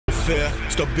fair.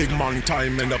 It's the big man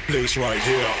time in the place right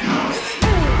here.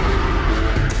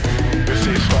 This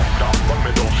is stop now, but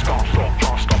me don't stop.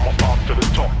 Can't stop my path to the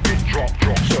top. Get drop.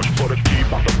 Search for the key,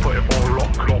 but to put it on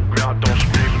lock. Me I don't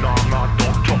scream, nah,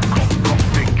 don't talk.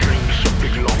 Big dreams, a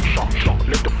big long shot.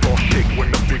 Let the floor shake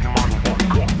when the big man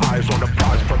walk. Eyes on the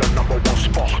prize for the #1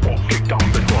 spot. Kick down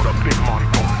the door, the big man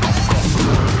come.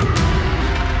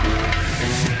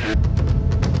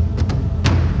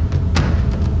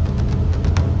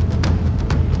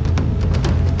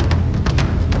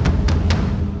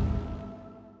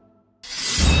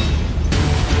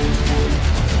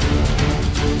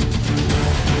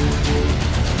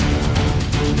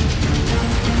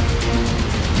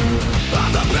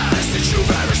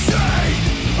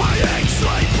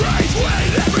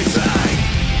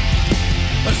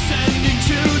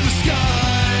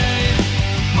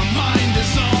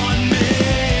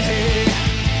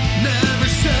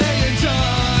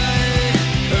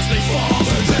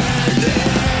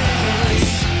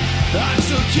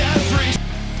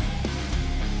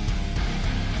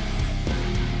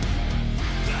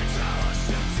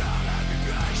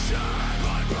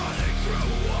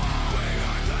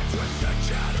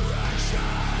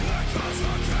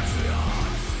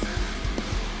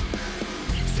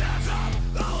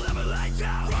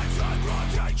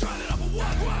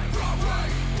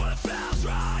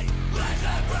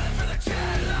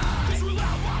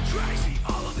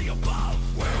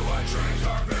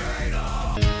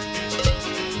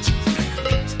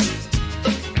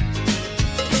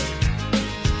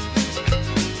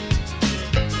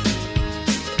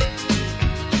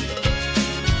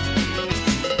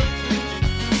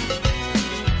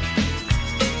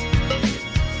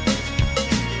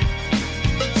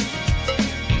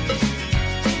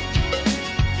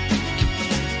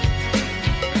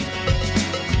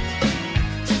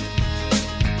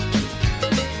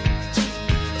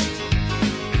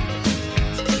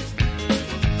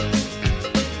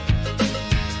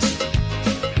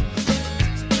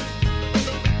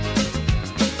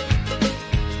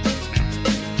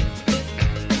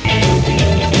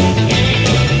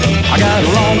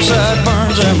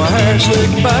 Sideburns and my hair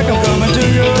slicked back. I'm coming to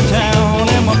your town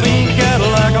in my pink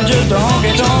Cadillac. I'm just a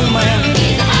honky-tonk man.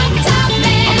 He's a honky-tonk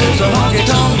man. I'm just a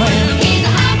honky-tonk man. He's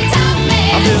a honky-tonk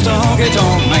man. I'm just a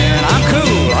honky-tonk man. I'm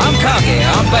cool, I'm cocky,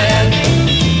 I'm bad.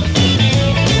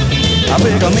 I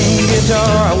pick a mean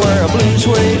guitar, I wear a blue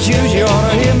suede shoes. You ought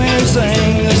to hear me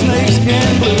sing the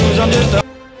snakeskin blues. I'm just a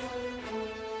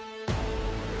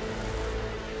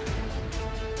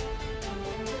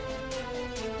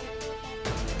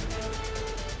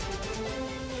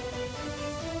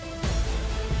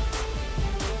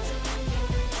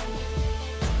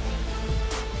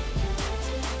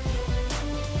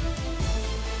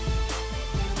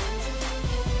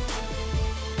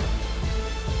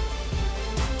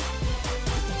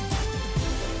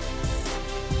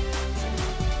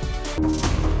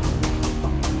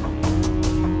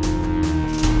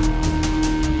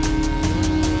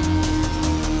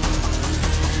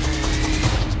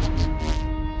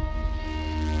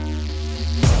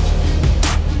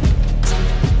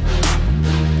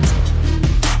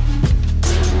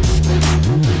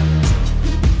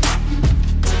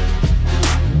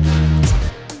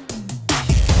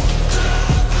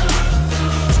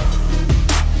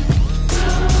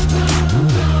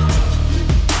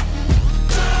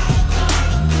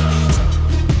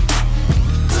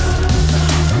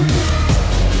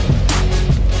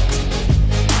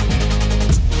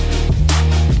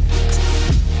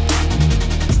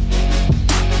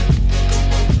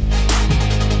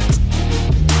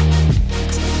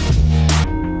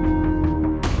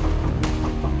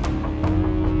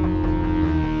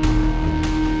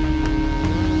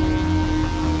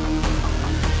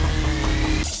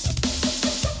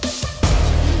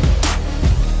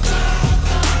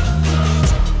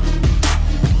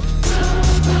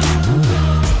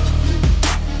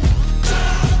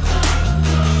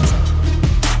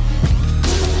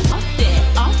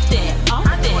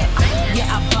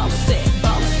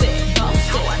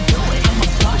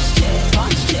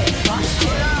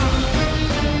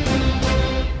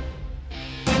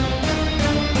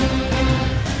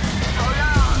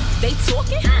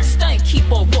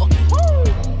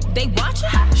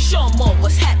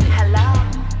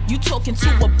talking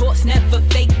to a boss, never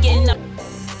faking. Every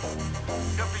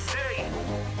day,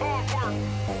 hard work.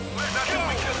 Not just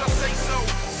because I say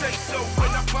so.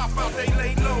 When I pop out, they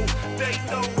lay low. They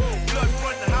know blood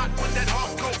run hot when that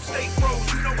heart goes. Stay froze.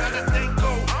 You know how that thing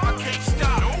go. I can't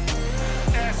stop.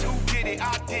 Ask who did it,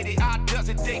 I did it. I does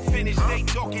it, they finish. They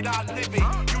talk it, I live it.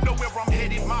 You know where I'm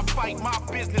headed. My fight, my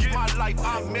business. business. My life,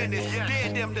 I'm menace.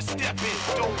 Dare them to step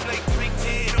in. Don't play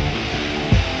pretend.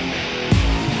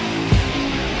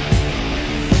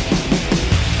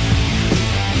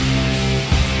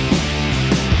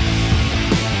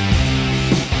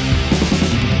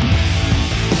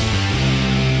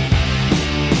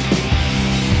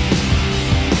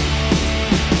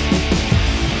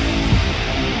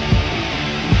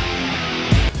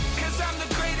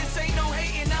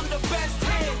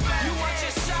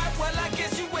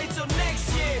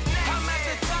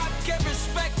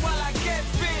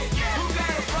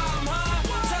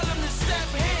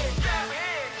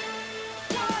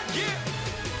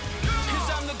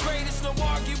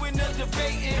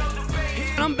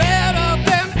 I'm better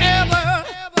than ever.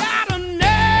 Got a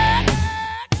knack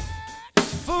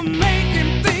for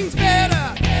making things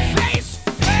better. Face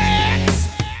facts,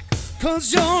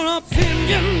 'cause your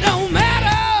opinion don't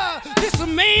matter. This a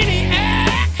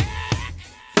maniac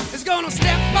is gonna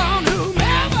step on who